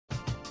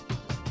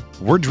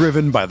We're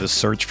driven by the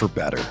search for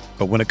better.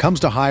 But when it comes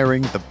to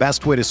hiring, the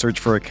best way to search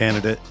for a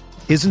candidate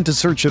isn't to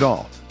search at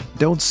all.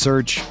 Don't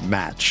search,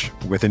 match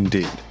with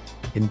Indeed.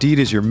 Indeed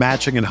is your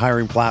matching and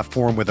hiring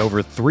platform with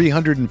over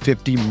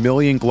 350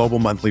 million global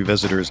monthly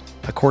visitors,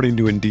 according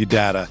to Indeed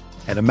data,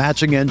 and a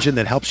matching engine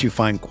that helps you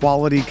find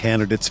quality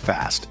candidates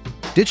fast.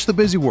 Ditch the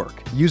busy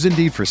work. Use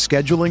Indeed for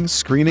scheduling,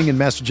 screening, and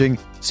messaging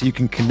so you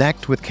can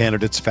connect with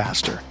candidates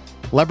faster.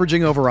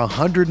 Leveraging over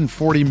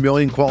 140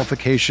 million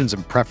qualifications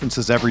and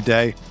preferences every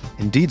day,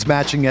 Indeed's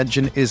matching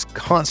engine is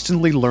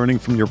constantly learning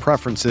from your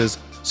preferences,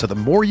 so the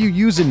more you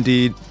use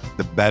Indeed,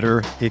 the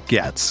better it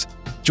gets.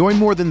 Join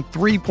more than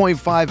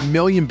 3.5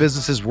 million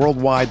businesses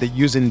worldwide that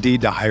use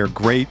Indeed to hire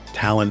great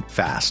talent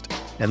fast.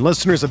 And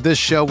listeners of this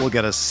show will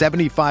get a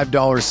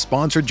 $75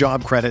 sponsored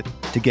job credit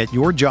to get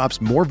your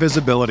jobs more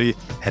visibility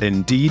at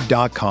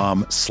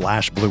Indeed.com/Blue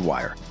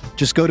Wire.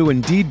 Just go to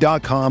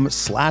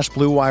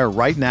Indeed.com/Blue Wire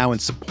right now and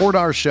support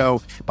our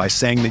show by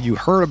saying that you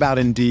heard about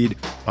Indeed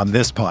on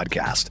this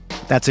podcast.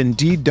 That's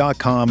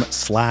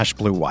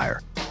Indeed.com/Blue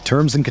Wire.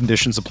 Terms and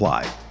conditions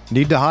apply.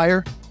 Need to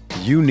hire?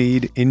 You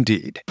need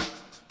Indeed.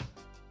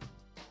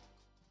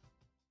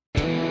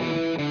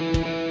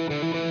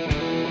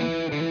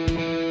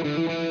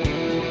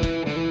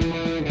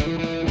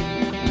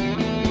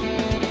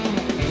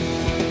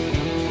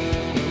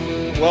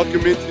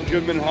 Welcome into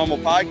Goodman and Hummel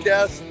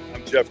podcast.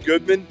 I'm Jeff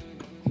Goodman.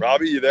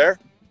 Robbie, you there?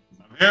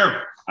 I'm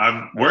here.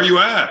 Where are you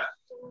at?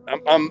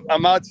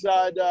 I'm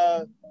outside.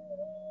 I'm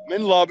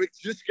in Lubbock.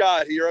 Just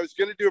got here. I was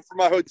going to do it from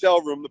my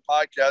hotel room, the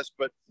podcast,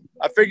 but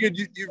I figured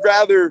you'd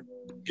rather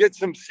get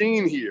some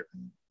scene here.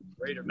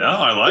 No,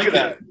 I like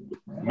it.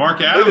 Mark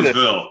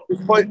Adamsville.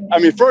 I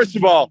mean, first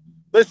of all,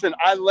 listen,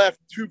 I left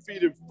 2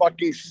 feet of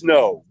fucking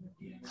snow.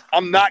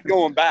 I'm not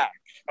going back.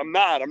 I'm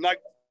not.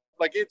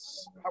 Like,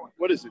 it's,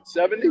 what is it,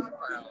 70?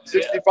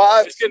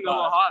 65? It's getting a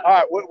little hot. All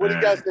right, what do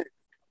you guys think?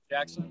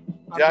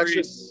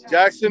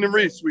 Jackson and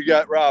Reese, we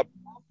got Rob.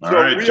 All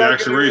right,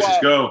 Jackson, Reese, let's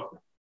go.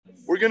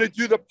 We're going to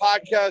do the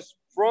podcast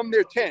from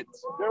their tent.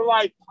 They're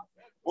like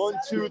 1,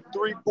 2,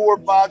 3, 4,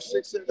 5,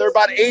 6. They're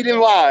about 8 in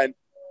line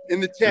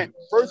in the tent.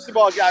 First of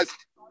all, guys,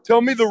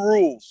 tell me the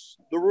rules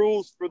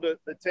for the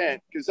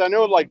tent. Because I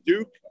know, like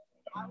Duke,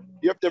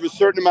 you have to have a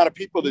certain amount of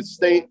people that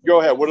stay.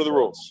 Go ahead. What are the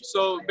rules?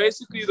 So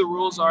basically the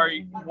rules are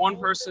one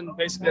person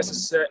basically has to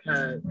sit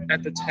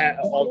at the tent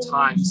at all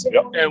times.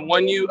 Yep. And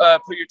when you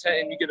put your tent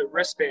in, you get a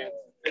wristband.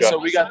 And so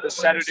we got the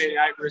Saturday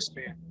night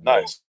wristband.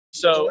 Nice.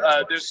 So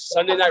there's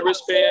Sunday night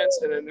wristbands,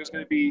 and then there's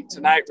going to be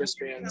tonight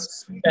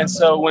wristbands. And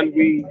so when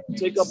we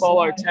take up all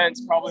our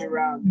tents, probably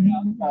around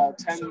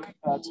 10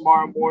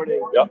 tomorrow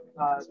morning, they'll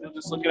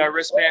just look at our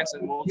wristbands,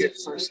 and we'll get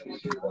first in the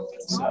group.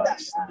 So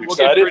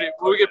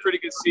we'll get pretty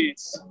good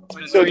seats.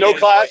 So no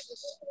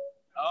classes?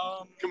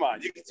 Come on,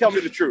 you can tell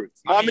me the truth.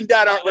 Mom and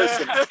Dad aren't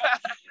listening.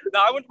 No,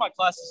 I went to my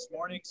class this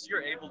morning, so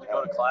you're able to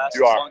go to class.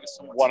 You as are long as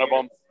someone's one here. of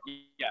them.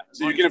 Yeah.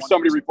 So you can have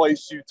somebody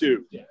replace you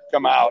too.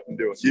 Come out and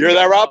do it. You hear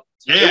that, Rob?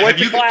 Yeah. They went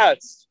to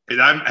class.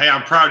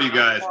 I'm proud of you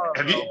guys.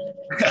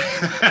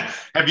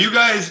 Have you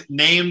guys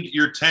named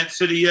your tent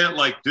city yet?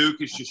 Like Duke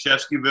is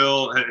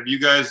Shashevskyville. Have you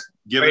guys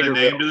given a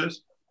name to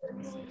this?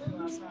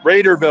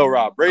 Raiderville,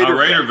 Rob.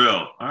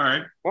 Raiderville. All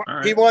right.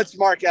 He wants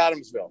Mark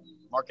Adamsville.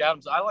 Mark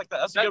Adams. I like that.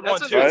 That's a good one,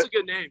 too. That's a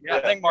good name. Yeah.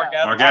 I think Mark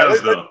Adams. Mark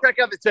Adams. Let's check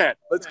out the tent.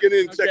 Let's get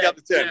in and check out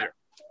the tent here.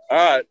 All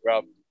right,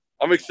 Rob.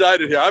 I'm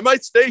excited here. I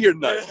might stay here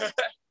tonight.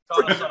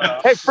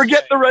 Hey,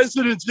 forget the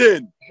Residence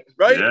Inn,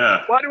 right?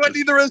 Yeah. Why do I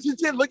need the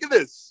Residence Inn? Look at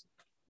this.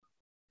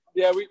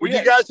 Yeah. Would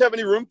you guys have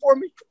any room for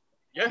me?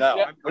 Yeah. No.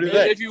 Yeah. What do you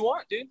think? If you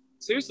want, dude.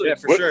 Seriously. Yeah,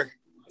 for sure.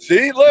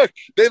 See, look,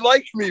 they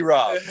like me,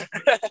 Rob.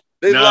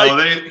 They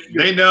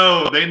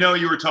know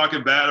you were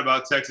talking bad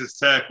about Texas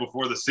Tech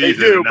before the season.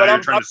 They do, and now but you're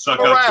I'm trying to suck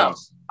come up to around. them.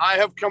 I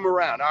have come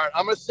around. All right,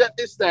 I'm gonna set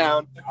this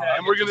down,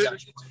 and we're gonna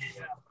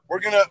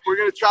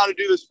try to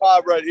do this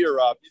pod right here,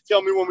 Rob. You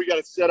tell me when we got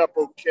it set up.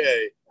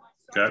 Okay.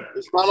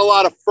 There's not a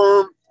lot of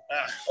firm.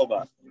 Hold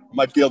on, I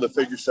might be able to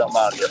figure something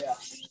out here. All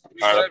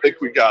right, I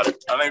think we got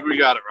it.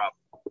 Rob.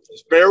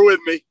 Just bear with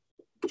me.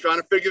 I'm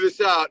trying to figure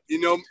this out. You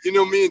know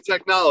me and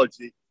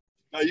technology.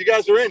 Now you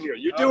guys are in here.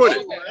 You're doing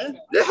it.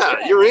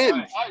 Yeah, you're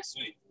in.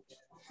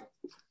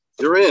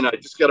 You're in. I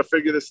just got to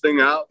figure this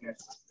thing out, and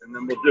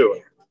then we'll do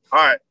it.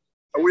 All right.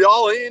 Are we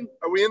all in?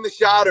 Are we in the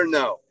shot or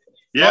no?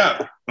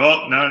 Yeah.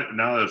 Well, now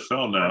that it's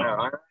fell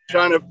now.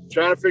 Trying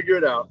to figure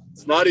it out.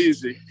 It's not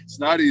easy.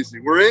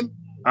 We're in.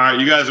 All right,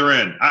 you guys are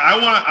in. I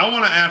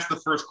want to ask the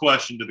first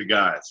question to the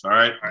guys. All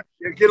right.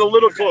 Yeah, get a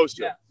little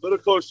closer,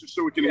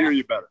 so we can hear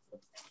you better.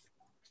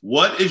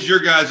 What is your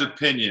guys'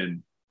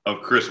 opinion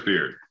of Chris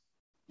Beard?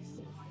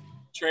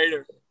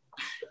 Traitor.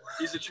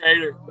 He's a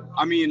traitor.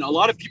 I mean, a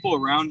lot of people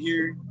around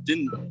here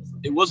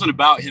it wasn't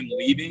about him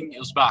leaving. It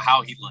was about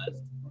how he left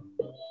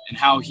and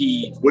how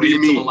he waited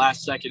until the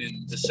last second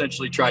and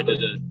essentially tried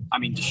to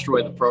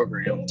destroy the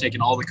program, taking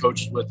all the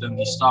coaches with him.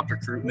 He stopped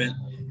recruitment.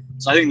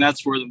 So I think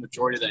that's where the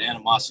majority of the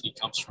animosity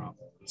comes from.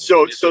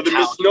 So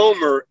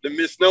the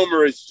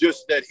misnomer is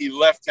just that he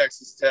left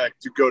Texas Tech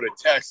to go to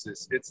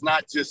Texas. It's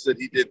not just that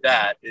he did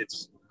that.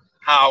 It's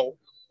how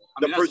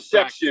the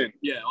perception.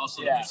 Yeah,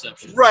 also the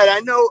perception. Right. I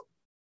know.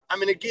 I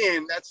mean,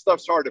 again, that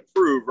stuff's hard to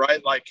prove,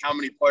 right? Like how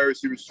many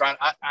players he was trying.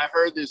 I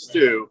heard this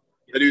too,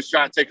 that he was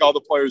trying to take all the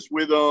players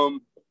with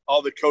him,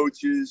 all the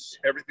coaches,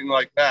 everything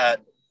like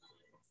that.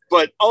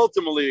 But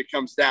ultimately, it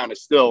comes down to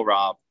still,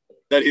 Rob,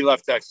 that he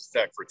left Texas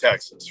Tech for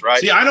Texas, right?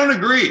 See, I don't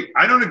agree.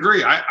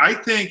 I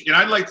think, and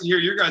I'd like to hear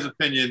your guys'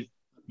 opinion.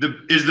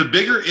 Is the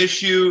bigger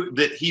issue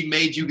that he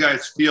made you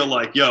guys feel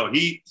like, yo,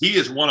 he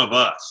is one of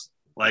us.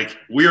 Like,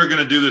 we are going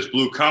to do this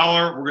blue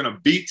collar. We're going to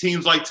beat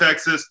teams like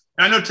Texas.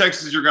 And I know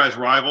Texas is your guys'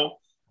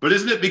 rival, but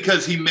isn't it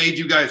because he made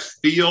you guys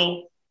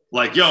feel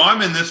like, yo,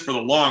 I'm in this for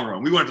the long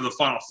run? We went to the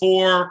Final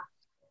Four.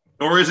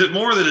 Or is it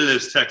more that it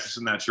is Texas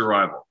and that's your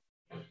rival?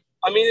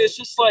 I mean, it's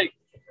just like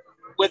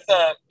with,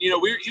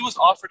 he was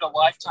offered a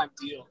lifetime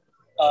deal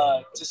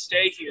to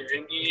stay here.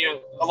 And,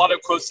 a lot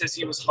of quotes says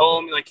he was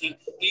home. Like he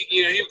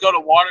would go to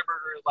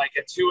Whataburger like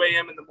at 2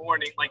 a.m. in the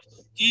morning. Like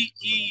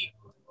he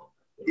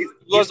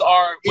was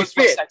West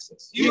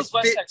Texas. He was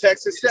West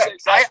Texas Tech.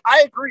 Exactly.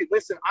 I agree.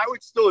 Listen, I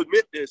would still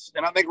admit this,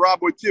 and I think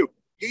Rob would too.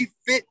 He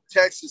fit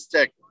Texas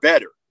Tech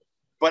better.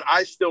 But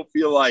I still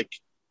feel like,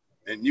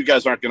 and you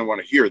guys aren't going to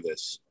want to hear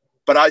this,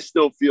 but I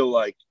still feel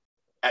like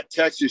at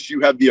Texas,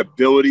 you have the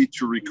ability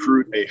to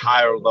recruit a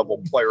higher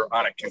level player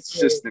on a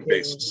consistent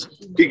basis.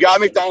 He got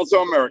McDonald's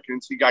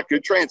All-Americans. He got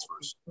good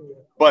transfers.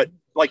 But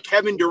like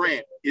Kevin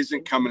Durant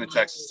isn't coming to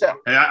Texas Tech.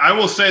 Hey, I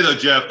will say, though,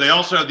 Jeff, they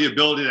also have the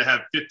ability to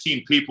have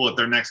 15 people at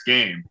their next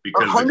game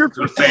because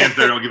the fans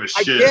there don't give a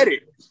shit. I get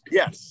it.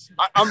 Yes.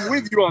 I'm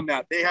with you on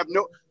that. They have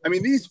no – I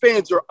mean, these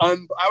fans are I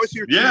was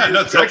here.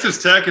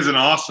 Texas Tech is an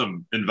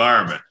awesome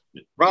environment.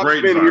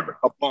 Rob's been here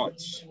a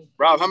bunch.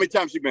 Rob, how many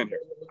times have you been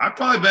here? I've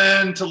probably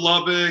been to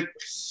Lubbock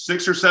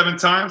 6 or 7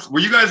 times. Were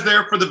you guys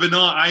there for the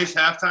Vanilla Ice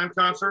halftime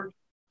concert?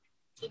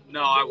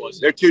 No, I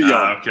wasn't. They're too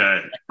young.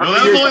 Okay. Well,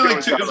 that was only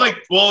like 2.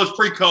 It was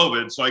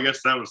pre-COVID, so I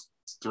guess that was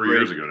 3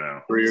 years ago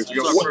now. 3 years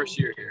ago. It was our first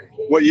year here.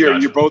 What year?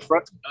 Gotcha. You're both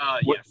freshmen?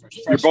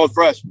 You're both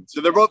freshmen.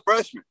 So they're both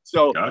freshmen.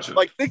 So,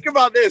 think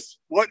about this,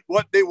 what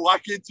they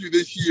walk into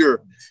this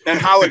year and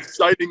how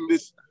exciting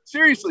this –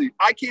 seriously,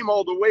 I came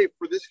all the way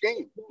for this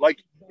game.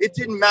 Like, it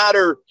didn't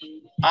matter.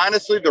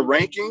 Honestly, the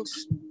rankings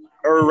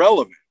are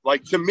irrelevant.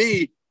 Like, to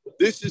me,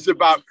 this is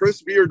about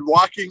Chris Beard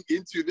walking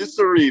into this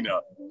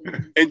arena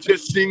and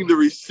just seeing the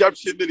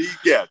reception that he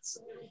gets.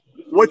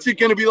 What's it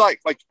going to be like?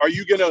 Like, are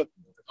you going to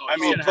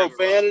 –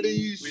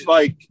 profanities?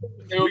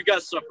 We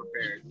got stuff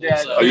prepared. Yeah.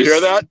 So, you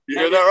hear that? You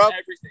hear that, Rob?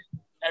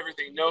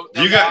 Everything. No.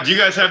 Do you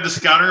guys have the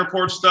scouting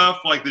report stuff,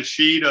 like the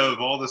sheet of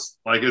all this?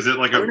 Like, is it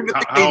like I don't even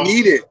think they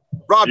need it,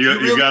 Rob.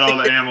 You got all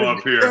the ammo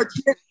up here.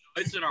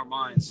 It's in our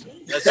minds.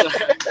 This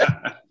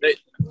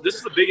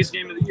is the biggest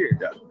game of the year.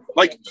 Yeah.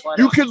 Like,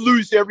 you could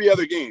lose every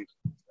other game,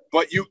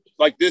 but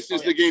this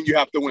is the game you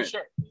have to win.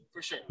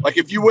 For sure. Like,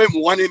 if you went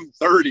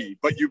 1-30,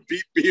 but you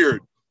beat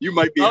Beard, you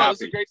might be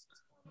happy. It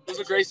was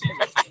a great season.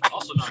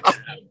 Also not gonna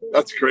happen.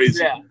 That's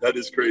crazy. Yeah. That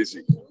is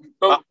crazy.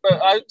 But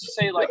I would just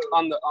say, like,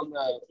 on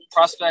the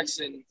prospects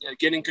and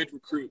getting good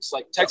recruits,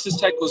 like Texas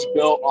Tech was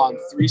built on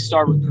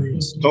 3-star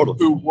recruits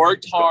who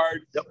worked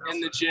hard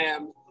in the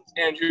gym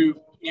and who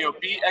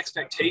beat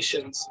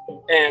expectations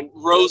and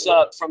rose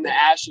up from the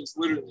ashes,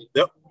 literally.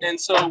 Yep. And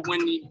so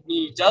when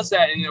he does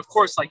that, and of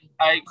course, like,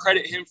 I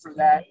credit him for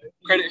that,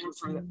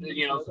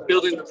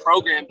 building the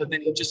program, but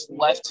then he just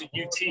left to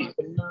UT.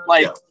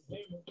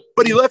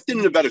 But he left it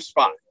in a better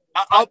spot.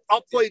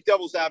 I'll play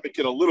devil's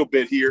advocate a little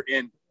bit here,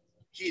 and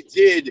he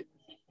did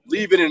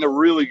leave it in a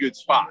really good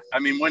spot. I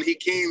mean, when he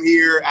came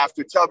here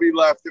after Tubby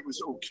left, it was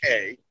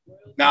okay.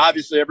 Now,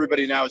 obviously,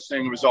 everybody now is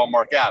saying it was all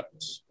Mark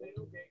Adams.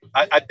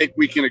 I think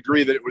we can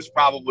agree that it was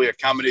probably a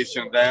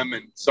combination of them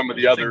and some of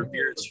the other.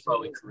 It's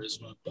probably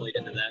charisma played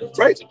into that.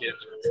 Right. To get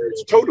the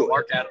recruits. Totally.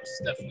 Mark Adams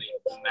is definitely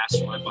the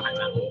mastermind behind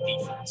that whole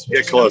defense.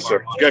 Get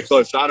closer.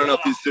 I don't know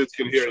if these dudes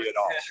can hear you at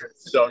all.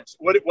 So,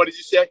 what did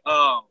you say?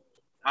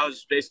 I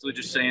was basically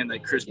just saying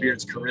that Chris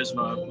Beard's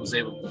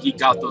charisma he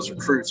got those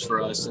recruits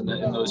for us in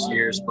those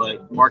years,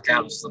 but Mark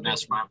Adams is the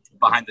mastermind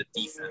behind the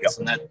defense,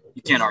 and that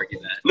you can't argue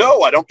that.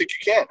 No, I don't think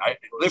you can.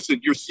 Listen,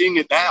 you're seeing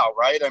it now,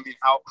 right? I mean,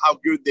 how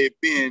good they've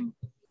been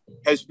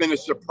has been a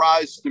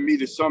surprise to me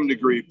to some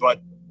degree,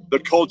 but the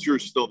culture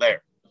is still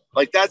there.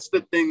 Like, that's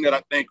the thing that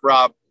I think,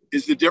 Rob,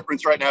 is the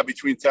difference right now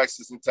between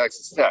Texas and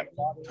Texas Tech,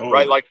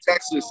 right? Like,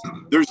 Texas,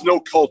 there's no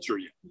culture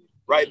yet,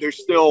 right?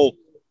 There's still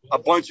a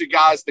bunch of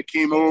guys that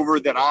came over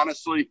that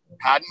honestly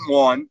hadn't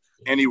won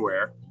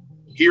anywhere.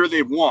 Here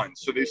they've won.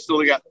 So they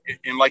still got,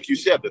 and like you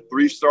said, the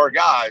 3-star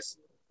guys,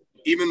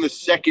 even the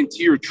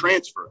second-tier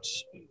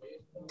transfers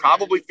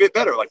probably fit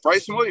better. Like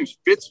Bryson Williams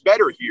fits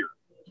better here.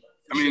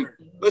 I mean,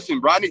 listen,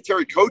 Rodney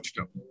Terry coached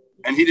him,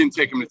 and he didn't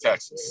take him to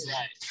Texas.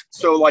 Right.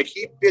 So, like,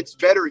 he fits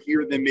better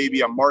here than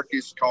maybe a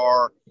Marcus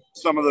Carr,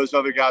 some of those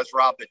other guys,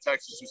 Rob, that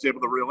Texas was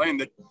able to reel in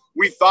that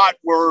we thought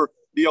were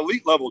the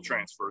elite level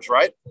transfers,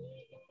 right?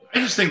 I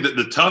just think that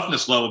the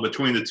toughness level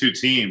between the two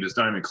teams is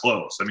not even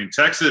close. I mean,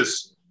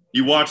 Texas,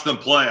 you watch them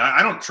play.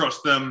 I don't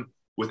trust them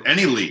with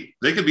any lead.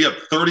 They could be up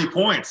 30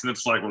 points, and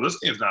it's like, well, this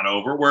game's not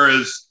over.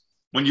 Whereas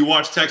when you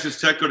watch Texas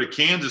Tech go to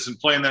Kansas and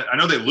playing that. I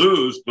know they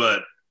lose,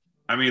 but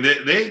I mean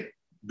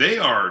they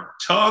are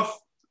tough.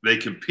 They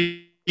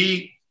compete.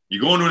 You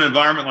go into an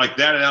environment like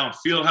that at Allen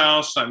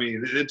Fieldhouse. I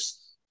mean,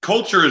 it's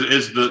culture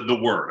is the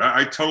word.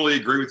 I totally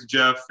agree with you,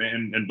 Jeff,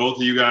 and both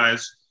of you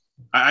guys.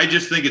 I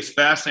just think it's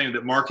fascinating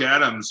that Mark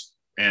Adams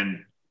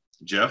and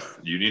Jeff,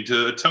 you need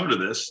to atone to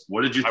this.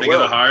 What did you think of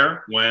the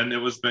hire when it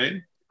was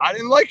made? I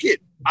didn't like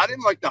it. I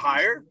didn't like the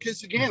hire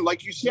because, again,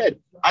 like you said,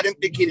 I didn't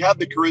think he'd have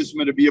the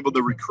charisma to be able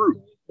to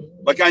recruit.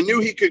 Like, I knew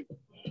he could.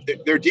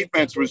 Their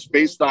defense was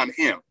based on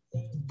him,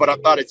 but I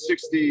thought at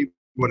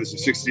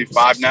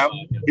 65 now?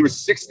 He was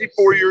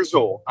 64 years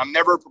old. I'm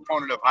never a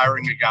proponent of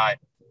hiring a guy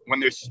when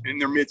they're in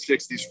their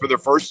mid-60s for their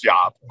first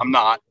job. I'm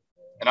not,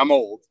 and I'm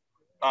old.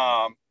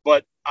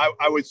 But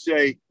I would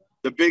say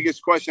the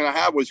biggest question I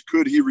had was,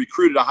 could he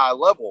recruit at a high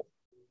level?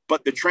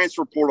 But the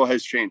transfer portal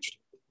has changed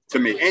to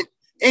me.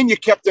 And you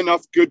kept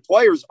enough good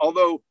players,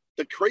 although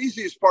the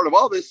craziest part of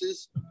all this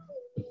is,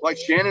 like,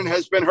 Shannon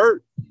has been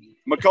hurt.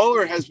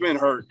 McCullough has been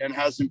hurt and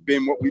hasn't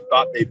been what we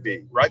thought they'd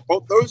be, right?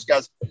 Both those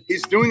guys,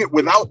 he's doing it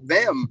without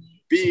them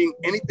being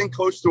anything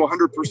close to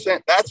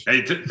 100%. That's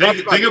think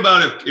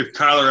about if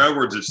Kyler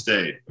Edwards had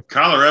stayed.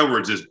 Kyler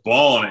Edwards is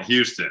balling at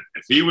Houston.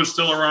 If he was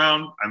still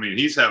around, I mean,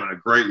 he's having a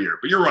great year.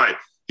 But you're right.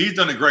 He's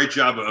done a great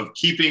job of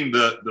keeping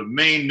the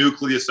main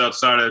nucleus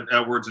outside of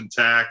Edwards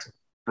intact,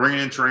 bringing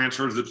in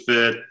transfers that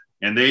fit,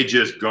 and they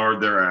just guard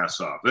their ass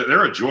off.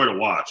 They're a joy to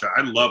watch.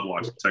 I love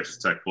watching Texas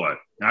Tech play.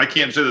 And I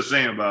can't say the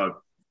same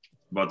about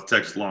the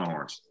Texas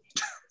Longhorns.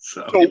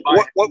 so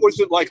what was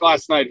it like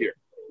last night here?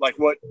 Like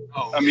what?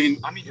 I mean,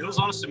 it was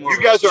honestly more.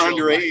 You guys are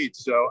underage,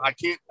 so I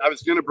can't. I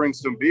was going to bring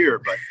some beer,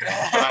 but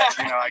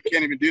I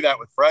can't even do that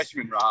with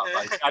freshmen, Rob.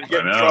 I'd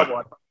get in trouble.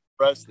 I'm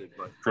arrested.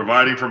 But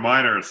providing for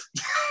minors.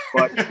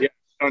 But yeah, we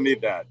don't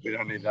need that. We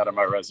don't need that on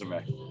my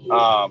resume.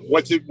 What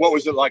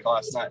was it like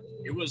last night?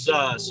 It was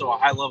so a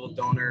high level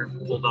donor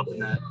pulled up in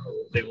that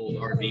big old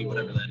RV,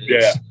 whatever that is.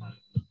 Yeah.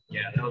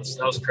 Yeah, that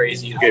was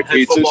crazy. Okay,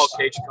 Head football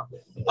cage.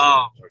 He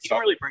didn't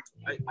really bring.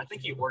 I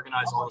think he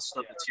organized all the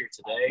stuff that's here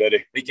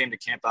today. He came to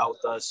camp out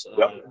with us.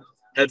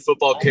 Head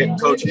football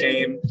coach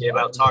came, gave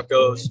out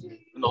tacos,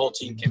 and the whole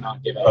team came out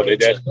and gave out. Oh, they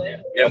did.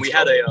 Yeah, and we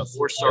had a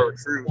 4-star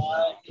recruit.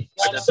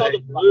 His dad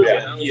doing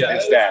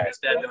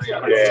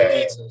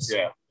pizzas.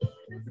 Yeah.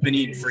 We've been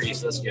eating free,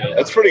 so that's good.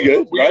 That's pretty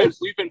good, right?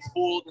 We've been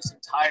fooled this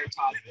entire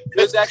time.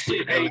 There's actually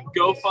a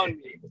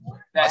GoFundMe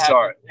that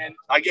happened, and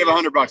I gave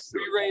 $100 to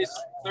we raised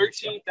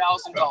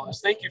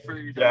 $13,000. Thank you for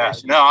your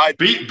donation. No, I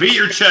beat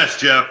your chest,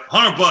 Jeff.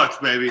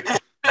 $100, baby.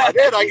 I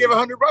did. I gave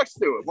 $100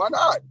 to it. Why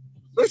not?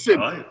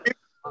 Listen,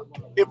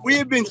 if we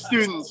had been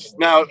students,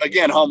 now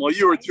again, Hummel,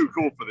 you were too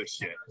cool for this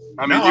shit.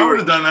 I mean, I would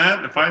have done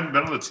that if I hadn't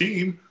been on the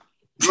team.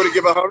 You would have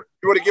given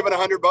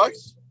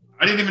 $100?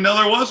 I didn't even know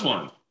there was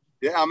one.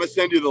 Yeah, I'm gonna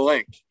send you the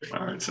link.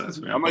 All right, sounds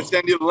good. I'm gonna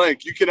send you the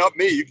link. You can up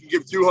me. You can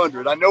give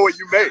 200. I know what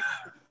you make.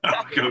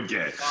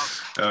 Okay.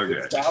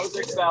 That was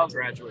 6,000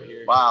 graduate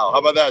here. Wow, how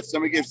about that?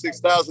 Somebody gave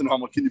 6,000.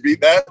 Hummel, can you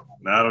beat that?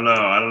 I don't know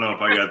if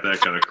I got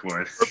that kind of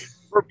coin.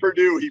 For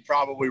Purdue, he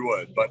probably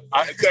would, but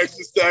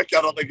Texas Tech,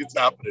 I don't think it's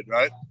happening,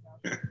 right?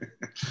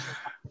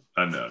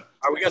 I know.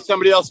 All right, we got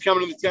somebody else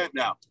coming to the tent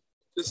now.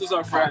 This is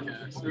our friend.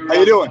 How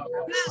you doing?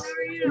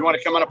 You want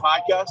to come on a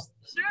podcast?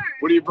 Sure.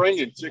 What are you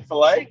bringing?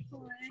 Chick-fil-A?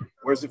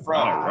 Where's it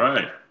from? All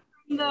right.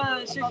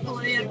 The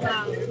Chick-fil-A at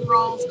the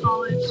Rawls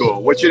College.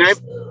 Cool. What's your name?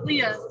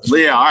 Leah.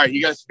 Leah. All right.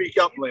 You got to speak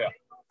up, Leah.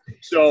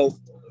 So,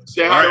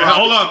 say hi. All right.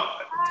 Hold on.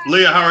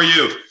 Leah, how are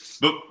you?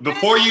 But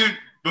before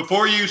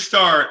you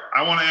start,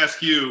 I want to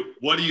ask you,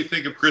 what do you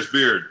think of Chris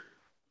Beard?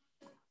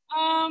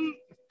 I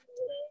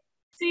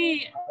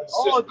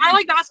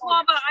like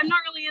basketball, but I'm not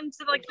really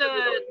into I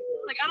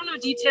don't know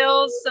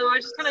details, so I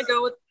just kind of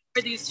go with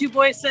what these two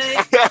boys say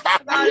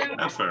about him.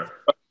 That's fair.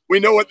 We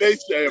know what they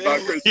say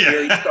about Chris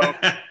Beard. So,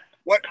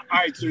 Yeah. all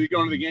right, so you're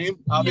going to the game,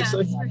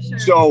 obviously? Yeah, for sure.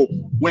 So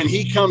when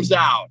he comes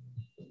out,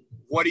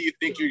 what do you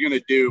think you're going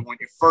to do when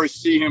you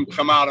first see him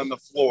come out on the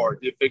floor?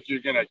 Do you think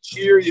you're going to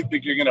cheer? You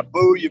think you're going to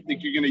boo? You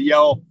think you're going to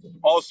yell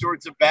all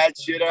sorts of bad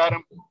shit at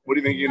him? What do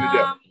you think you're going to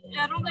do?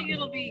 I don't think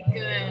it'll be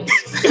good.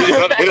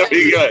 It'll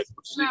be good.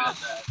 No.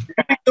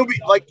 It'll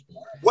be like,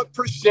 what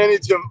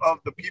percentage of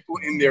the people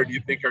in there do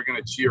you think are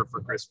going to cheer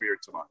for Chris Beard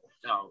tomorrow?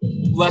 No,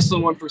 less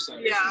than 1%.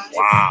 Yeah.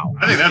 Wow.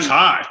 I think that's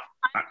high.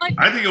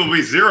 I think it will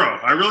be 0.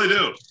 I really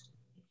do.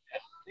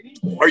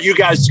 Are you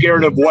guys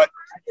scared of what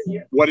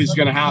is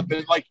going to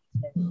happen? Like,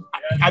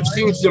 I've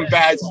seen some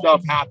bad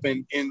stuff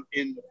happen in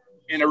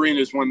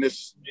arenas when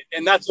this,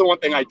 and that's the one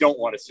thing I don't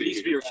want to see.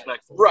 Please be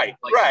respectful. Right,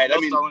 right. I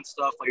mean, throwing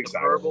stuff like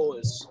exactly. the verbal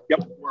is.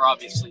 Yep. We're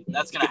obviously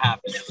that's going to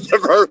happen.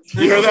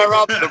 You hear that,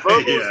 Rob? The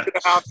verbal is going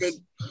to happen.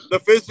 The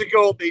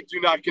physical, they do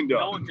not condone.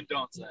 No one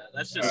condones that.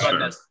 That's just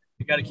unnecessary.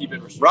 You got to keep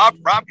it respectful.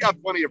 Rob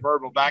got plenty of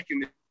verbal back in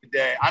the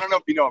day. I don't know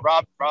if you know,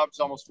 Rob's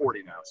almost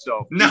 40 now.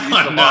 So no,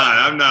 I'm not.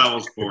 I'm not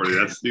almost 40.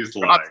 He's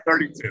lying. Rob's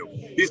 32.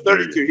 He's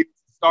 32. He's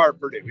a star at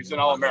Purdue. He's an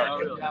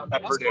All-American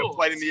at Purdue. Cool.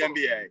 Played in the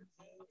NBA,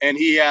 and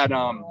he had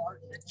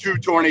 2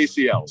 torn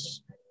ACLs.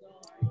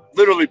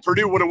 literally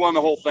Purdue would have won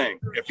the whole thing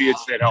if he had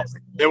stayed healthy.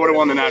 They would have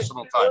won the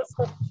national title.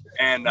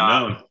 And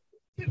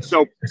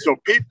so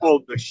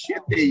people, the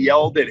shit they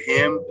yelled at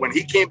him when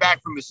he came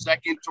back from the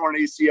second torn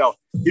ACL,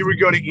 he would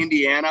go to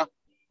Indiana.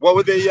 What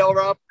would they yell,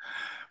 Rob?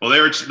 Well,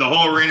 the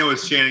whole arena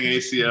was chanting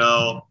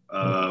ACL,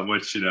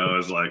 which,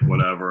 is like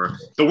whatever.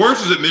 The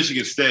worst was at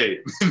Michigan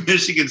State.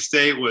 Michigan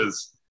State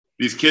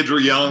these kids were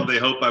yelling, they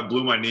hope I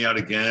blew my knee out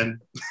again.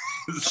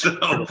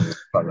 so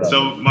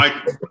my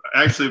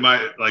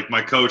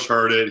coach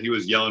heard it. He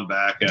was yelling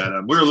back at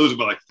him. We were losing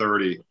by like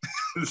 30.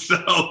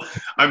 So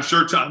I'm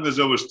sure Tom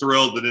Izzo was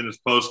thrilled that in his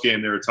post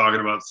game they were talking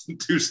about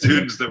two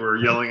students that were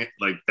yelling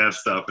like that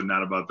stuff and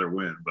not about their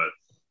win. But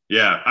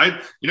yeah, I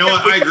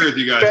agree with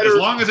you guys. As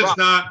long as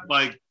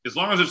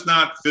it's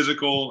not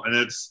physical and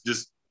it's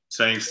just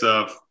saying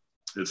stuff,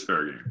 it's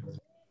fair game.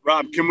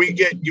 Rob, can we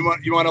get you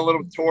want a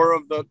little tour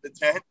of the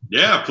tent?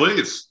 Yeah,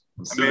 please.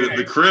 Let's do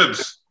the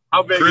cribs.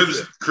 How big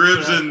is it?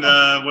 Cribs in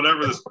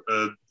whatever this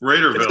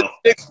Raiderville.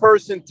 It's a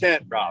 6-person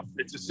tent, Rob.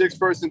 It's a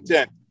 6-person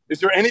tent. Is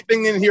there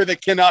anything in here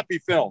that cannot be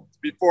filmed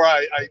before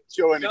I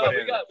show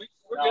anybody? No,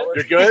 we're good.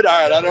 You're good?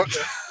 All right. I don't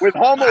with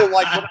Hummel,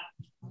 like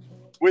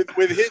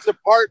with his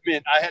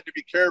apartment, I had to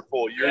be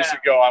careful years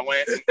ago. I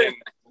went and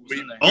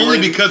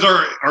only because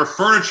our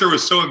furniture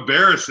was so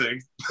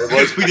embarrassing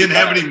because we didn't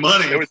have any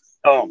money. It was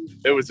dumb.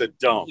 It was a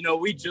dump.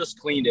 We just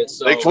cleaned it.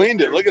 So they cleaned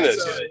it. Look at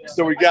this.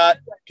 So we got.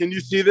 Can you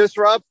see this,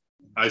 Rob?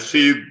 I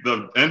see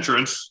the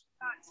entrance.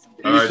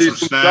 All right, some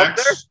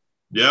snacks.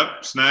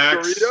 Yep,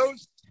 snacks.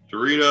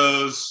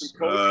 Doritos.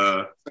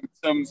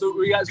 Some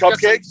we got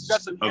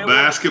cupcakes. A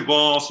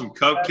basketball. Some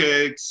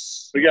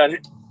cupcakes.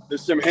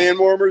 There's some hand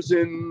warmers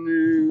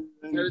in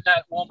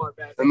that Walmart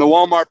bag. In the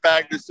Walmart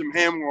bag, there's some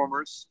hand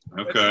warmers.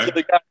 Okay. So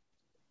they got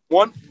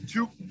 1,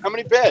 2. How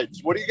many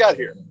beds? What do you got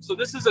here? So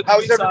this is how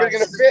is everybody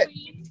going to fit?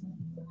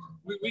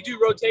 We do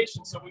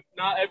rotation, so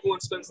not everyone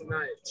spends the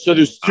night. So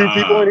there's 2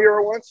 people in here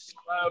at once?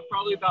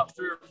 Probably about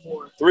 3 or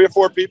 4. 3 or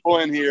 4 people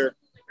in here.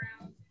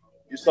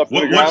 You slept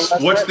on the ground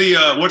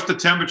what's the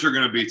temperature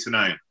going to be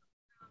tonight?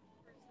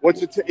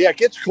 It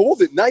gets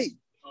cold at night,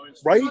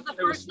 right? Well, the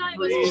first night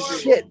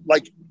was shit.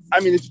 Like, I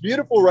mean, it's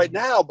beautiful right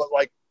now, but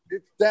like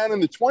it's down in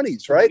the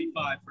 20s, right?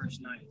 25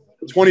 first night.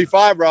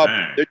 25, Rob.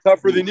 Dang. They're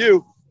tougher than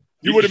you.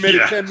 You would have made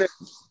it 10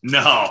 minutes.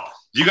 No.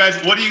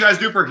 What do you guys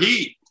do for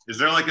heat? Is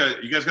there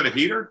you guys got a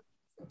heater?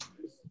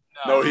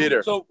 No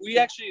heater. So we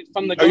actually,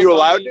 from the Are you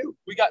allowed to?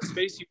 We got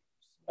space heaters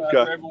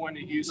for everyone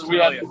to use. So we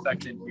have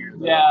affected here.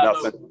 Though. Yeah.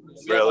 Nothing.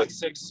 We have like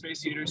 6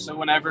 space heaters. So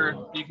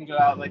whenever you can go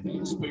out, you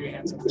just put your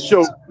hands in.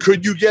 So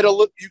could you get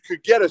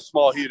a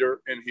small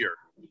heater in here?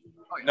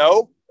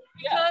 No?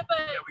 Yeah, but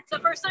the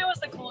first night was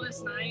the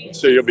coldest night.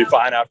 So you'll be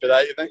fine after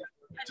that, you think?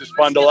 Just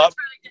bundle up?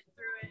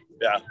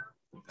 Yeah.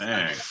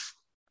 Dang.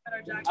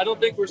 I don't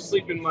think we're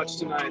sleeping much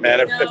tonight. Man,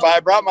 if I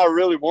brought my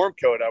really warm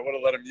coat, I would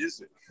have let him use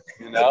it.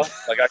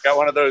 I got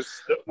one of those.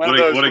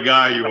 What a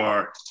guy you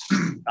are.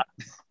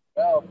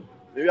 Well,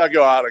 maybe I'll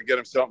go out and get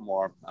him something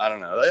warm. I don't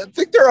know. I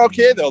think they're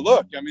okay though.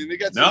 Look, I mean, they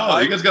got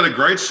you guys got a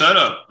great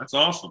setup. That's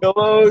awesome.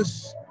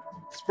 Pillows.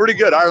 It's pretty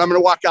good. All right, I'm gonna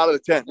walk out of the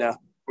tent now.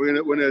 We're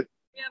gonna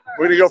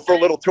go for a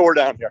little tour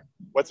down here.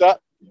 What's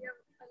up?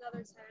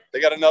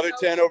 They got another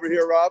tent over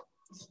here, Rob.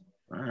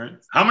 All right.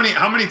 How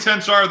many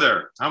tents are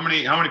there? How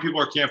many people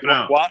are camping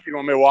out? You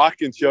want me to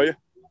walk and show you?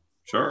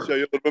 Sure. Show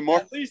you a little bit more.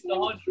 At least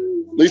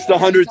 100. At least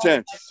 100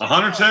 tents.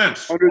 100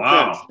 tents. 100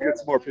 wow. tents. We got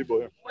some more people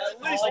here.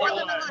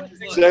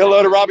 Say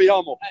hello to Robbie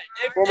Hummel.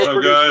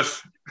 Hello,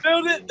 guys.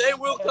 Build it, they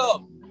will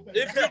come.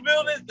 If you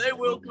build it, they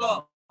will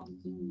come.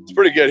 It's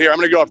pretty good here. I'm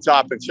gonna go up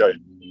top and show you.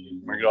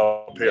 I'm gonna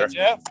go up here.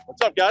 Jeff,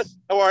 what's up, guys?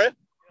 How are you?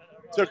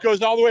 So it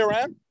goes all the way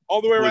around?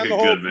 All the way around the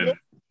whole Goodman.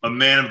 A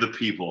man of the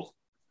people.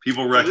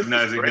 People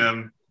recognizing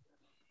him.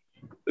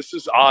 This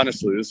is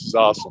awesome.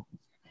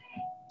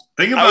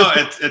 Think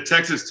about at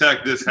Texas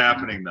Tech this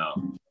happening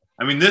though.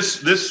 I mean,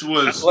 this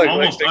was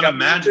almost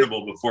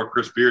unimaginable before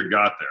Chris Beard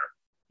got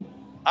there.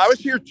 I was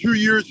here 2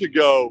 years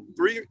ago.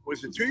 2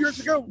 years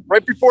ago?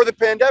 Right before the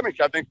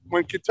pandemic, I think,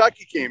 when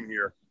Kentucky came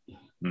here.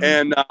 Mm-hmm.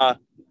 And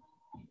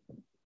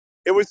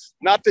it was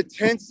not the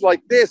tents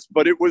like this,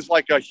 but it was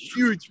like a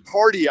huge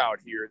party out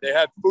here. They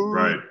had food.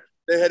 Right.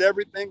 They had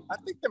everything. I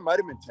think there might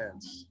have been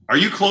tents. Are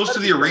you close to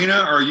the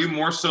arena, or are you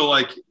more so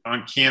like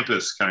on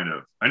campus, kind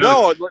of? I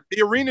know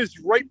the arena's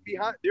right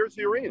behind. There's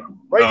the arena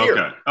right here.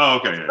 Okay. Oh,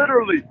 okay. Yeah.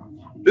 Literally,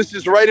 this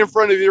is right in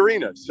front of the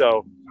arena.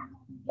 So,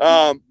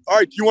 all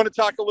right. Do you want to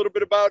talk a little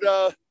bit about?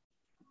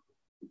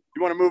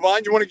 You want to move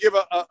on? You want to give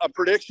a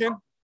prediction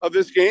of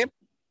this game?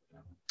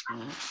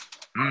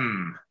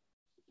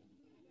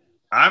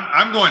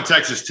 I'm going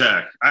Texas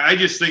Tech. I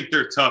just think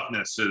their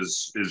toughness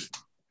is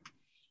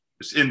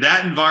in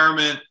that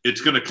environment.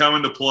 It's going to come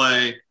into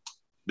play.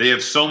 They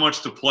have so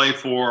much to play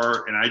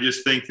for, and I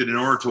just think that in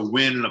order to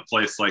win in a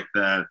place like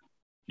that,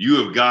 you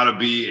have got to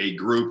be a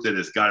group that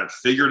has got it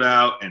figured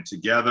out and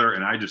together.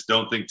 And I just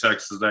don't think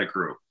Texas is that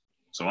group.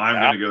 So I'm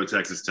going to go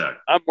Texas Tech.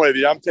 I'm with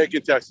you. I'm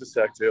taking Texas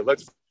Tech too.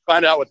 Let's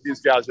find out what these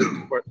guys are,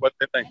 what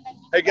they think.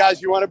 Hey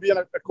guys, you want to be on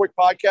a quick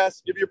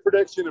podcast? Give you a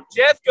prediction of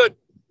Jeff. Good.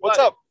 What's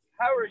up?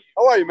 How are you?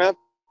 How are you, man?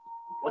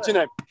 What's your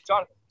name?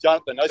 Jonathan.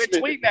 Jonathan. Nice I've to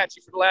been meet you. tweeting at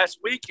you for the last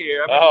week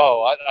here.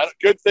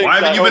 Good thing. Why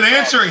haven't you been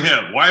answering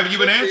him? Why haven't you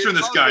been answering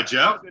this guy,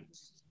 Jeff?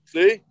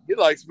 See, he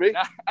likes me.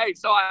 Hey,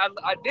 so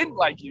I didn't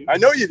like you. I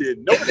know you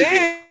did. Nobody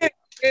did.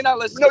 And I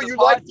listened No, to the you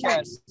liked me.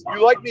 podcast.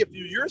 You liked me a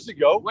few years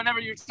ago. Whenever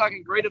you're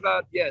talking great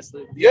about, When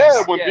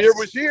Beer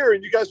was here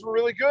and you guys were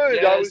really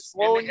good. I was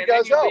slowing you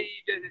guys out.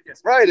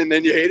 Right, and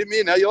then you hated me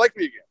and now you like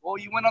me again. Well,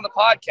 you went on the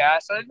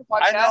podcast. I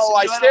know.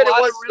 I said it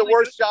was the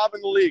worst job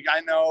in the league. I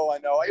know.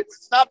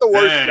 It's not the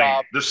worst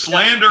job. The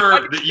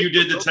slander that you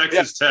did to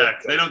Texas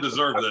Tech, they don't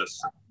deserve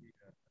this.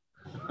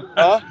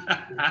 Huh?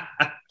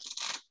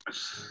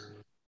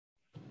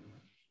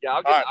 Yeah,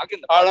 All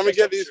right, let me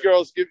give these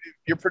girls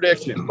your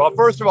prediction. Well,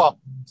 first of all,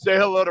 say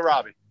hello to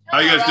Robbie. How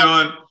you guys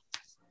doing?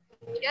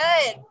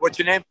 Good. What's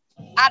your name?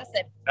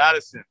 Addison.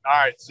 Addison. All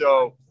right,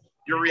 so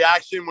your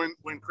reaction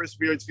when Chris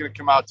Beard's going to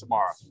come out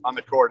tomorrow on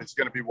the court is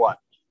going to be what?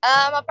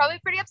 I'm probably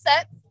pretty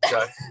upset.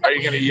 Okay. Are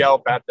you going to yell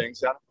bad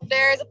things at him?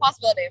 There's a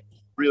possibility.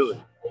 Really?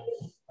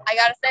 I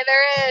gotta say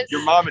there is.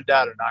 Your mom and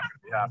dad are not going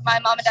to be happy. My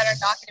mom and dad are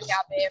not going to be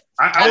happy.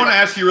 I want to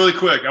ask you really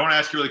quick.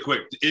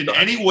 In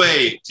any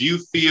way,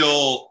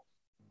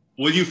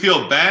 would you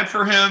feel bad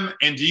for him?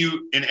 And do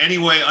you in any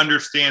way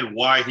understand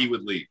why he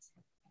would leave?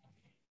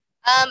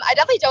 I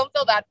definitely don't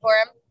feel bad for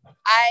him.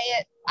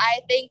 I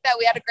think that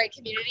we had a great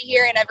community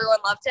here and everyone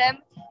loved him.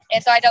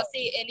 And so I don't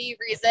see any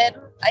reason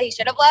he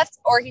should have left,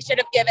 or he should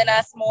have given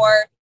us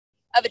more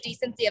of a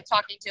decency of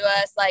talking to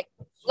us, like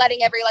letting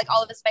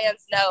all of his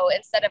fans know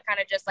instead of kind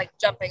of just like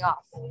jumping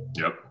off.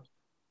 Yep.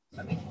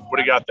 What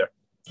do you got there?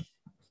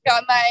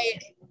 Got my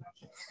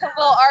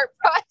little art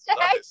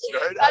project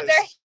that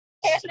they're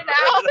handing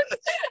out.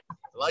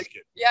 I like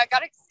it. Yeah,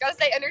 gotta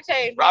stay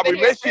entertained. Rob,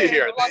 we miss you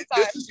here.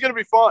 This is going to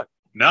be fun.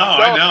 No,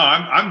 I know.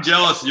 I'm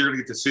jealous you're going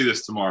to get to see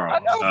this tomorrow. I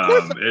know,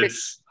 of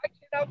course I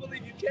cannot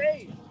believe you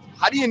came.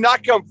 How do you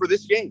not come for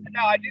this game?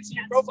 No, I did see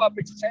your profile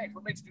picture change.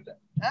 What made you do that?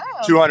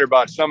 Oh.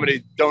 $200.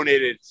 Somebody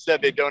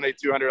said they donate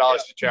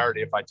 $200 to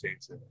charity if I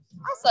change it.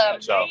 Awesome.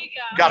 So,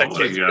 got it.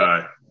 What a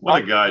guy.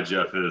 What a guy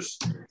Jeff is.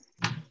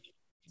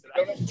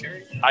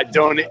 I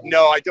donated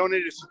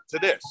to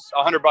this.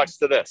 $100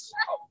 to this.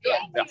 Yeah.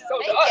 Yeah. Thank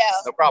you.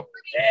 No problem.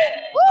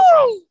 Woo! No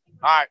problem.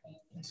 All right.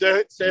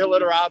 Say hello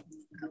to Rob.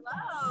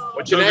 Hello.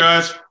 What's your So name?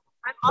 guys,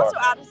 I'm also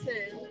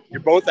Addison. You're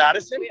both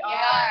Addison? We are.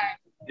 Yeah.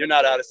 You're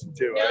not Addison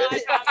too, No,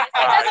 right?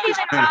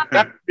 I'm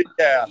Addison.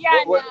 Yeah.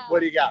 Yeah,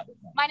 What do you got?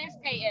 My name's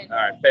Peyton. All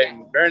right,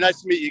 Peyton. Very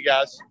nice to meet you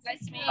guys.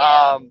 Nice to meet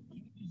you.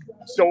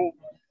 So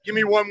give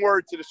me one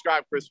word to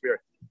describe Chris Beard.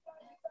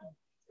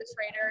 The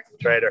traitor.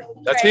 Traitor.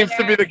 That seems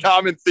to be the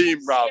common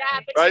theme, Rob. Yeah,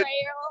 right?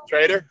 betrayal.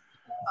 Traitor.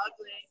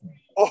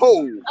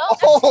 Ugly.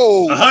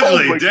 Oh,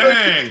 ugly, my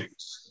dang.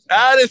 goodness.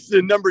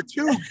 Addison, number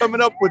 2,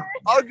 coming up with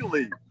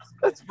ugly.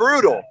 That's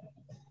brutal.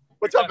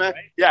 What's up, man?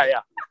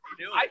 Yeah.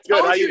 I Good.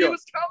 told How you you he doing?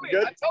 was coming.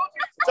 Good? I told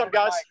you. What's up,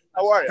 guys?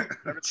 How are you?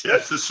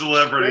 Jeff's a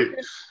celebrity.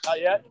 Drinking?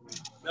 Not yet.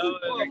 No,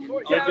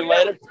 Drinking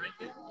later.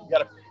 You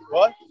got a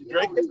what? You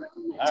drinking?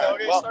 All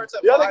right. Well,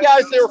 the other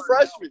guys, they were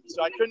freshmen,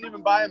 so I couldn't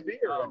even buy them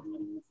beer.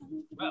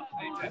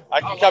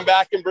 I can come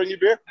back and bring you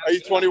beer. Are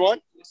you 21?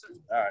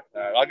 All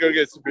right. I'll go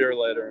get some beer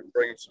later and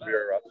bring him some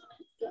beer up.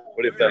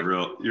 What do you think?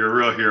 You're a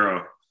real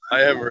hero.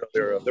 I am a real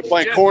hero. They're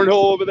playing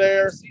cornhole over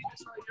there.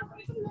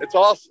 It's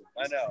awesome.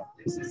 I know.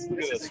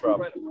 Look at this,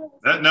 Rob.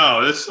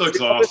 This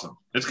looks awesome.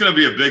 It's going to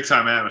be a big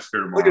time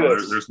atmosphere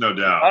tomorrow. There's no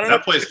doubt.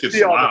 That place gets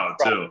loud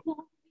too.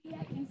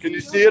 Can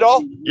you see it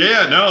all?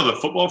 Yeah, no, the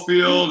football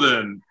field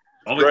and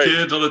all the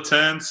kids, all the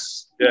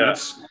tents. Yeah.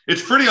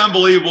 It's pretty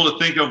unbelievable to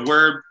think of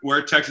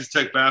where Texas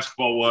Tech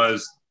basketball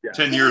was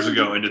 10 years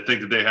ago and to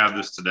think that they have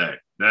this today.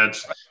 And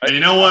you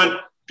know what?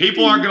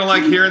 People aren't going to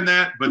like hearing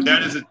that, but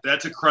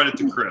that's a credit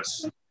to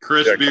Chris.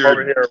 Chris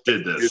Beard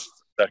did this.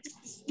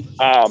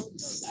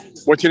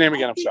 What's your name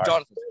again? I'm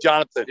sorry.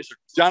 Jonathan.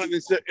 Jonathan,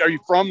 are you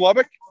from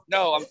Lubbock?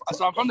 No,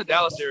 I'm from the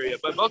Dallas area,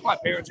 but both my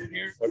parents are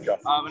here. Okay.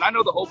 And I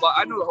know the whole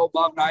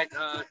Bob Knight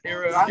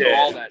era. I know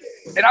all that.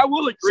 And I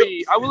will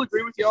agree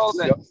with y'all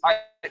that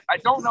I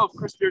don't know if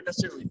Chris Beard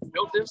necessarily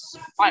built this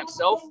by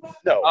himself.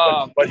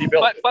 No, but he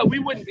built it. But we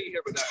wouldn't be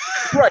here without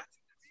it. Right.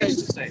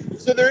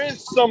 So there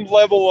is some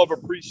level of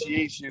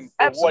appreciation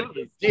for what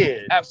he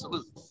did.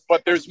 Absolutely.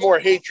 But there's more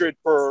hatred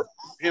for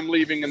him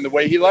leaving and the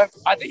way he left.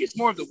 I think it's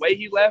more of the way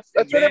he left.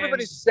 That's what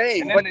everybody's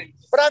saying.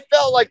 But I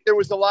felt like there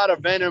was a lot of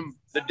venom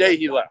the day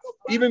he left,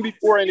 even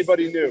before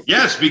anybody knew.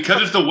 Yes,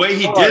 because it's the way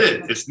he did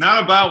it. It's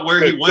not about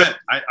where he went.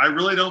 I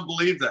really don't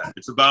believe that.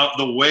 It's about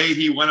the way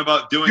he went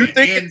about doing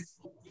it.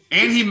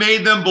 And he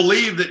made them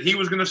believe that he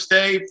was going to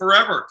stay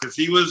forever because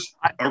he was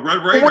a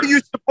Red Raider. What are you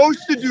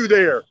supposed to do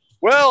there?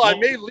 Well, I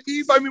may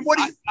leave. I mean,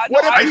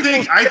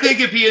 I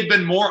think if he had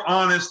been more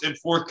honest and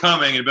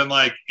forthcoming and been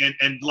like,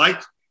 and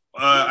like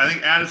I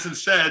think Addison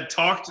said,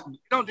 talked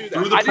don't do that.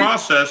 Through the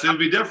process, it would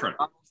be different.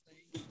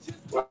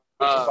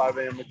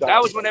 That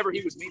was whenever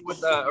he was meeting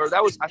with,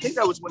 I think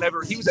that was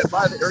whenever he was at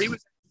 5, or he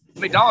was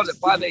McDonald's at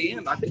 5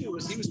 a.m. I think he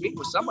was meeting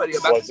with somebody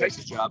about the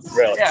Texas job.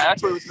 Really? Yeah,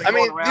 that's what it was. I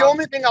mean, the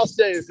only thing I'll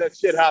say is that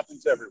shit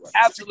happens everywhere.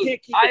 Absolutely. You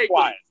can't keep it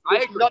quiet.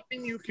 There's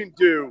nothing you can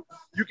do.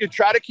 You can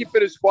try to keep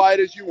it as quiet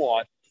as you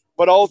want,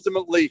 but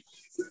ultimately,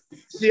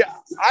 see,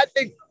 I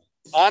think,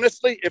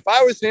 honestly, if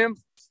I was him,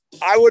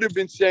 I would have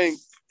been saying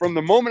from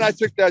the moment I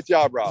took that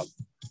job, Rob,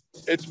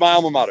 it's my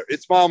alma mater.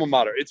 It's my alma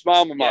mater. It's my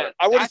alma mater.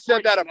 I would have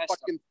said that a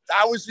fucking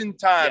 1,000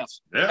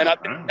 times. Yeah. And I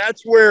think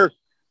that's where,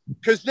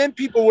 because then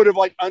people would have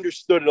like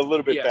understood it a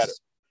little bit better.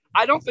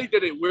 I don't think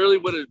that it really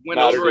would have went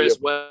over as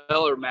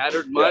well or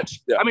mattered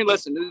much. I mean,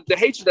 listen, the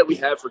hatred that we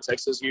have for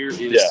Texas here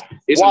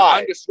is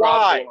why?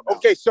 Indescribable.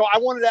 Okay, so I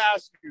wanted to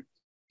ask you.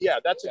 Yeah,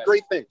 that's a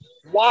great thing.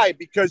 Why?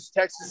 Because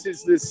Texas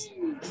is this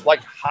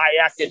like high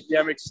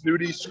academic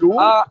snooty school?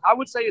 I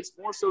would say it's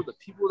more so the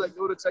people that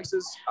go to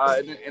Texas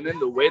and then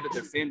the way that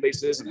their fan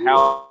base is and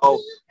how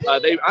I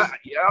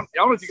don't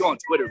know if you go on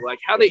Twitter, like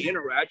how they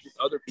interact with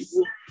other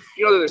people.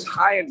 You know, this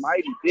high and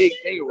mighty big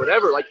thing or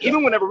whatever. Like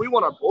even whenever we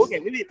won our bowl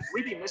game, we'd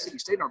be Mississippi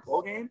State in our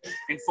bowl game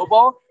in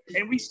football,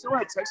 and we still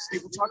had Texas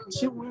people talking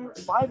shit when we were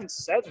 5 and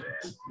 7.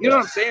 You know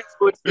what I'm saying?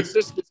 So it's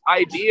just this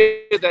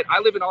idea that I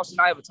live in Austin,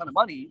 I have a ton of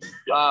money,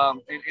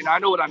 and I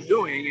know what I'm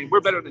doing, and we're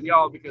better than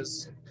y'all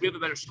because we have a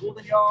better school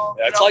than y'all.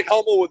 Yeah, it's like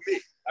Hummel with me.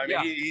 I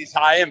mean, he's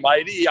high and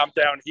mighty. I'm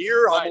down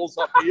here. Hummel's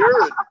up here.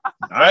 And,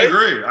 I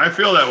agree. I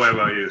feel that way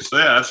about you. So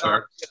yeah, that's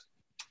fair.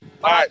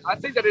 All right. I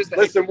think that is the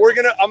Listen,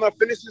 I'm gonna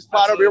finish this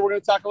pot over here. We're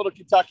gonna talk a little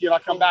Kentucky, and I'll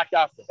come back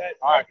after.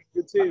 All right.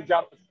 Good seeing you,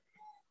 Jonathan.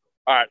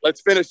 All right,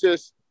 let's finish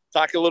this.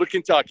 Talk a little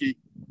Kentucky.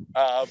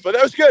 But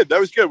that was good. That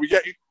was good.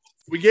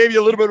 We gave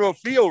you a little bit of a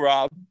feel,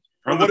 Rob.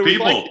 From the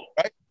people. Like,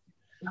 right?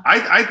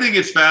 I think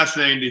it's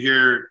fascinating to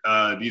hear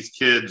these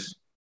kids,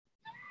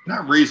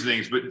 not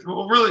reasonings, but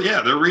really,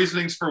 their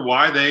reasonings for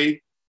why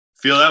they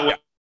feel that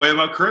way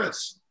about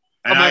Chris.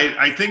 And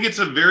I think it's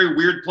a very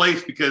weird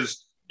place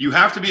because you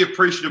have to be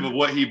appreciative of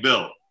what he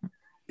built.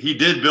 He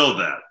did build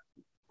that.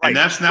 And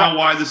that's now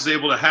why this is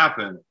able to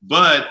happen.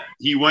 But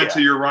he went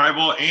to your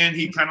rival and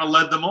he kind of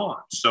led them on.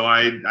 So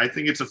I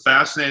think it's a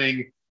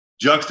fascinating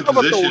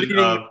juxtaposition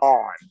of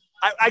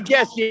I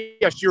guess,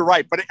 yes, you're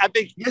right. But I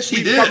think he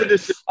did.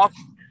 This up.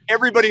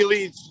 Everybody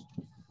leads.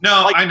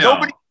 No, I know.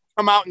 Nobody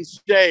come out and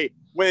say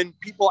when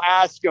people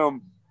ask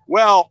him,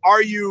 well,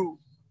 are you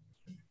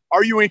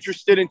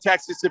interested in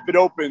Texas if it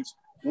opens?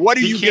 What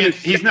are you going to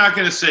say? He's not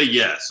going to say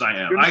yes, I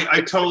am.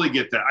 I totally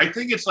get that. I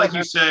think it's like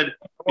you said,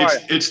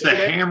 it's the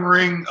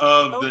hammering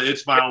of the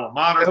it's my alma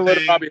mater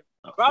thing. Bobby.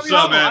 What's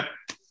up, man?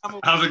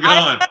 How's it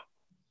going?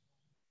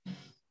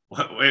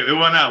 Wait, it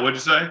went out. What'd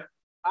you say?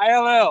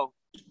 ILL.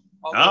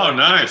 Oh,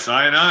 nice.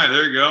 I.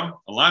 There you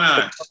go.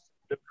 Illini.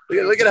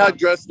 Look at how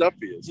dressed up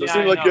he is. Does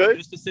he look good?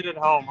 Just to sit at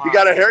home. He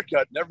got a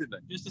haircut and everything.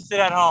 Just to sit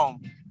at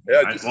home.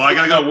 Yeah, I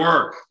gotta go to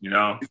work. You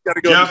know,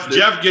 Jeff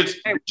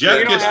gets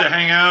to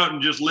hang out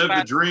and just live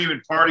the dream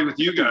and party with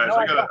you guys.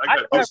 I got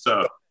do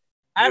stuff.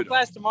 I have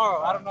class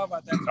tomorrow. I don't know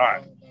about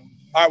that.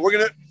 All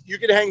right. You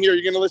can hang here.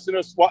 You're gonna listen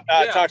to us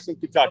talk some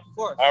Kentucky. Of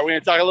course. All right, we're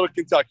gonna talk a little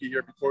Kentucky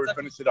here before we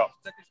finish it up.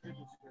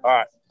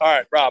 All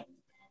right, Rob.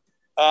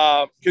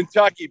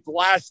 Kentucky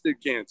blasted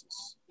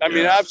Kansas. I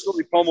mean,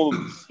 absolutely pummeled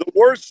them. The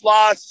worst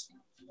loss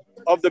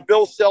of the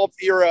Bill Self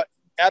era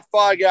at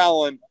Fog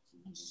Allen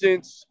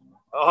since.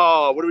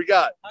 Oh, what do we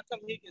got? How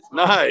come he gets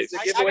nice.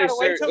 Giveaway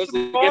shirt. Those are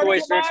the giveaway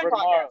shirts for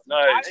tomorrow.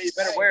 Nice. Hey, you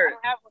better wear it.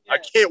 I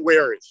can't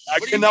wear it. I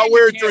cannot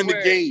wear it during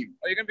the game.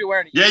 Oh, you're gonna be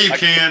wearing it. Yeah, you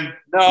can.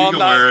 No, you I'm can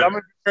not. wear it. I'm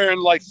gonna be wearing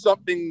like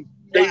something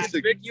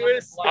basic.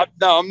 Conspicuous.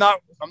 No, I'm not.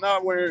 I'm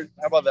not wearing.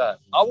 How about that?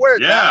 I'll wear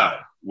it. Yeah,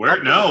 wear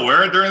it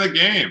during the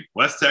game.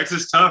 West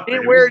Texas tough. I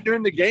can't wear it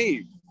during the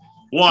game.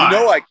 Why? You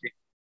know I can't.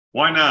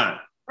 Why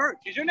not? Kurt,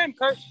 is your name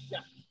Kurt?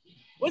 Yeah.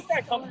 What's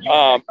that color?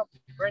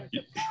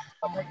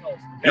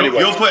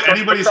 You'll put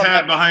anybody's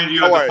hat behind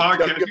you at the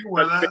podcast. You can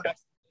wear that.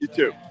 You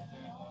too.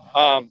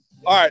 All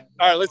right.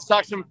 Let's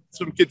talk some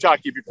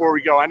Kentucky before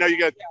we go. I know you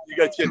got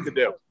shit to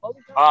do.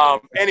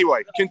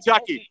 Anyway,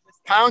 Kentucky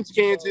pounds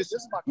Kansas.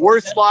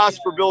 Worst loss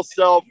for Bill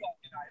Self.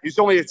 He's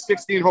only had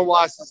 16 home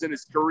losses in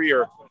his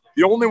career.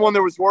 The only one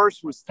that was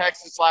worse was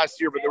Texas last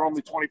year, but there were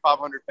only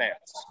 2,500 fans.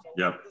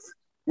 Yep.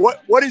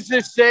 What does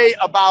this say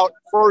about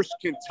first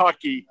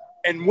Kentucky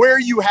and where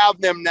you have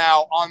them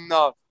now on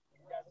the,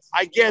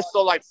 I guess, the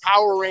like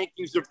power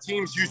rankings of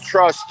teams you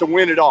trust to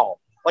win it all?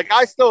 Like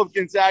I still have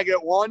Gonzaga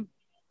at 1,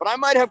 but I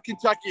might have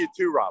Kentucky at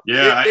 2, Rob.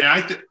 Yeah,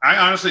 I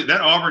honestly,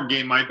 that Auburn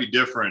game might be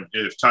different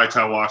if Ty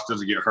Wash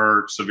doesn't get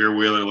hurt. Severe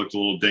Wheeler looked a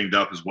little dinged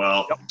up as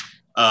well. Yep.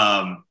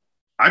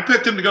 I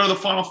picked him to go to the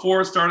Final Four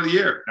at the start of the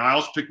year. Now I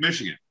also picked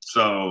Michigan.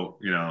 So,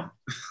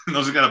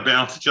 those have got to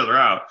balance each other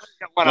out.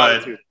 But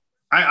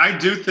I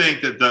do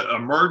think that the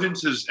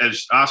emergence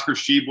as Oscar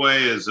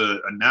Tshiebwe as a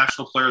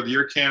National Player of the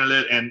Year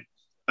candidate and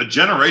a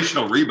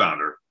generational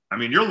rebounder. I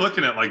mean, you're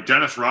looking at like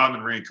Dennis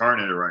Rodman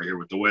reincarnated right here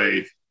with the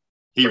way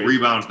he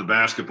rebounds the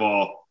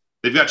basketball.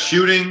 They've got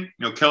shooting.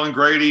 Kellen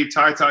Grady,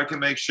 Ty can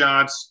make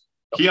shots.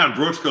 Keon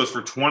Brooks goes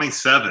for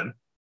 27.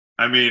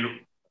 I mean,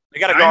 They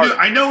got to guard.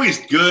 I know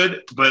he's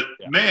good, but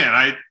man,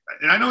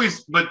 I know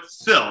but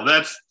still,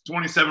 that's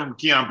 27 from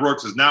Keon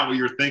Brooks is not what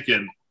you're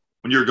thinking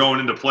when you're going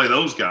in to play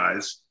those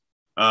guys.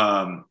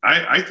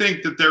 I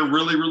think that they're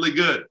really, really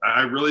good.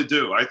 I really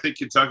do. I think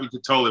Kentucky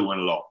could totally win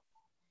it all.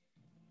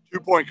 2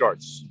 point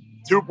guards.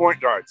 2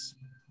 point guards.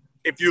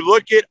 If you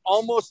look at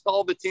almost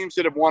all the teams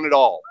that have won it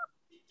all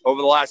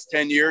over the last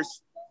 10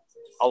 years,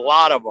 a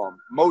lot of them,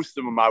 most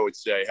of them, I would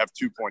say, have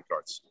 2 point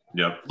guards.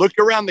 Yep. Look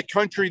around the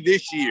country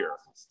this year,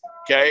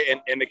 okay?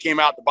 And it came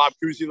out, the Bob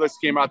Cousy list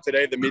came out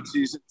today, the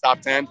midseason top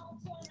 10.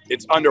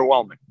 It's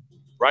underwhelming,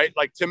 right?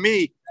 Like, to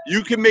me,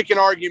 you can make an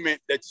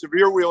argument that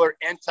Severe Wheeler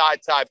and Ty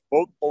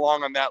both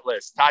belong on that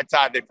list.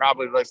 Ty, they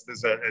probably list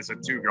as a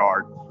 2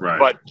 guard, right?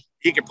 But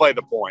he can play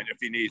the point if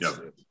he needs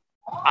to.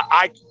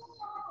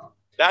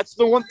 That's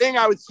the one thing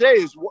I would say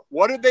is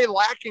what are they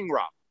lacking,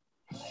 Rob?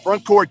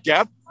 Front court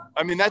depth.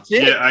 I mean, that's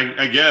it. Yeah,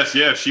 I guess.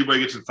 Yeah, if Sheboy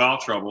gets in foul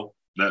trouble,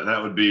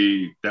 that would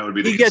be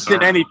the he gets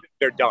concern. in anything,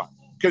 they're done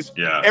because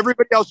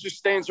everybody else just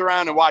stands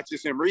around and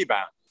watches him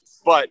rebound.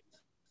 But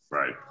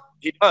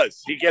he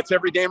does. He gets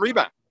every damn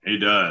rebound. He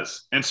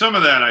does, and some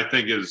of that I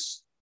think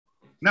is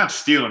not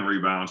stealing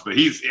rebounds, but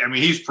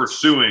he's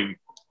pursuing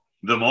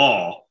them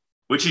all,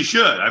 which he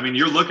should. I mean,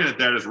 you're looking at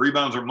that as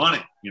rebounds are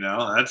money. You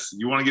know,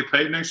 you want to get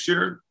paid next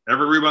year.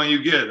 Every rebound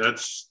you get,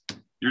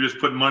 you're just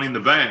putting money in the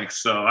bank.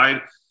 So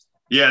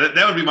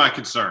that would be my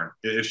concern.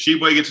 If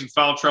Sheboy gets in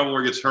foul trouble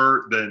or gets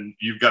hurt, then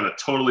you've got a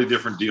totally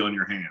different deal in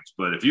your hands.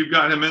 But if you've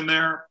got him in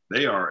there,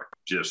 they're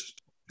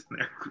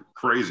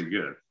crazy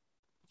good.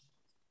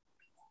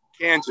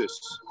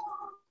 Kansas.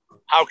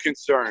 How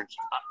concerned?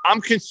 I'm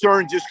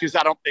concerned just because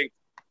I don't think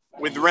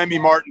with Remy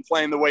Martin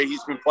playing the way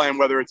he's been playing,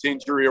 whether it's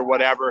injury or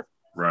whatever.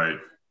 Right.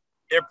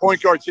 Their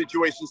point guard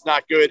situation's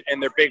not good,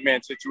 and their big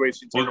man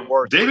situation's even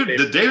worse.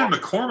 The David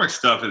McCormick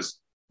stuff is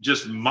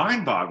just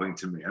mind-boggling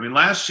to me. I mean,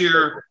 last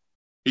year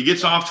he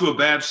gets off to a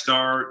bad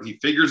start. He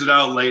figures it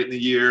out late in the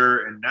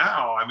year, and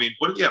now, I mean,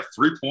 what did he have?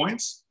 3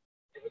 points?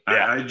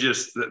 Yeah.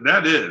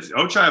 That is.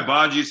 Ochai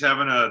Abaji's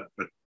having a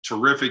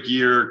terrific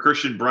year.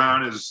 Christian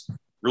Brown has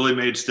really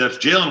made steps.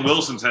 Jalen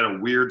Wilson's had a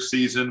weird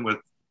season with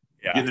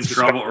getting in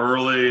trouble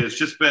early. It's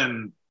just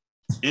been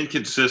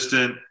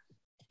inconsistent.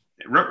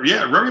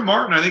 Remy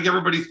Martin, I think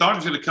everybody thought he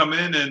was going to come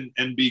in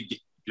and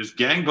be just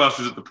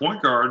gangbusters at the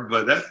point guard,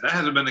 but that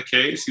hasn't been the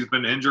case. He's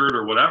been injured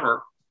or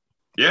whatever.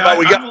 Yeah. But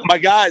we got my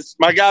guys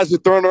are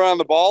throwing around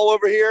the ball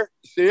over here.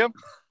 You see him?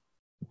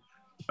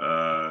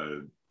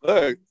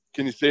 Look,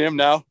 can you see him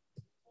now?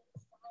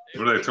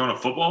 What are they throwing, a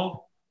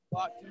football?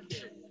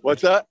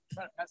 What's that?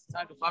 Trying to pass the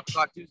time till 5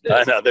 o'clock Tuesday.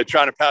 I know. They're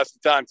trying to pass the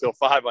time till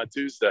 5 on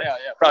Tuesday. Yeah.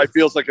 Probably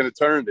feels like an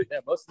eternity.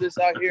 Yeah, most of this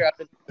out here, I've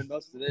been doing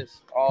most of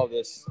this. All of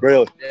this.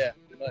 Really? Yeah,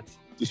 pretty much.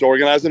 Just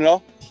organizing it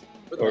all?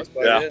 For the most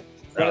part, yeah.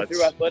 Running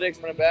through athletics,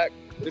 running back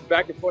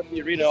and forth to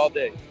the arena all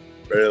day.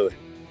 Really?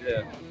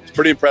 Yeah. It's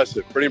pretty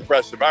impressive. All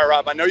right,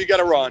 Rob, I know you got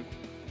to run.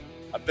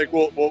 I think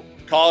we'll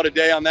call it a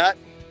day on that.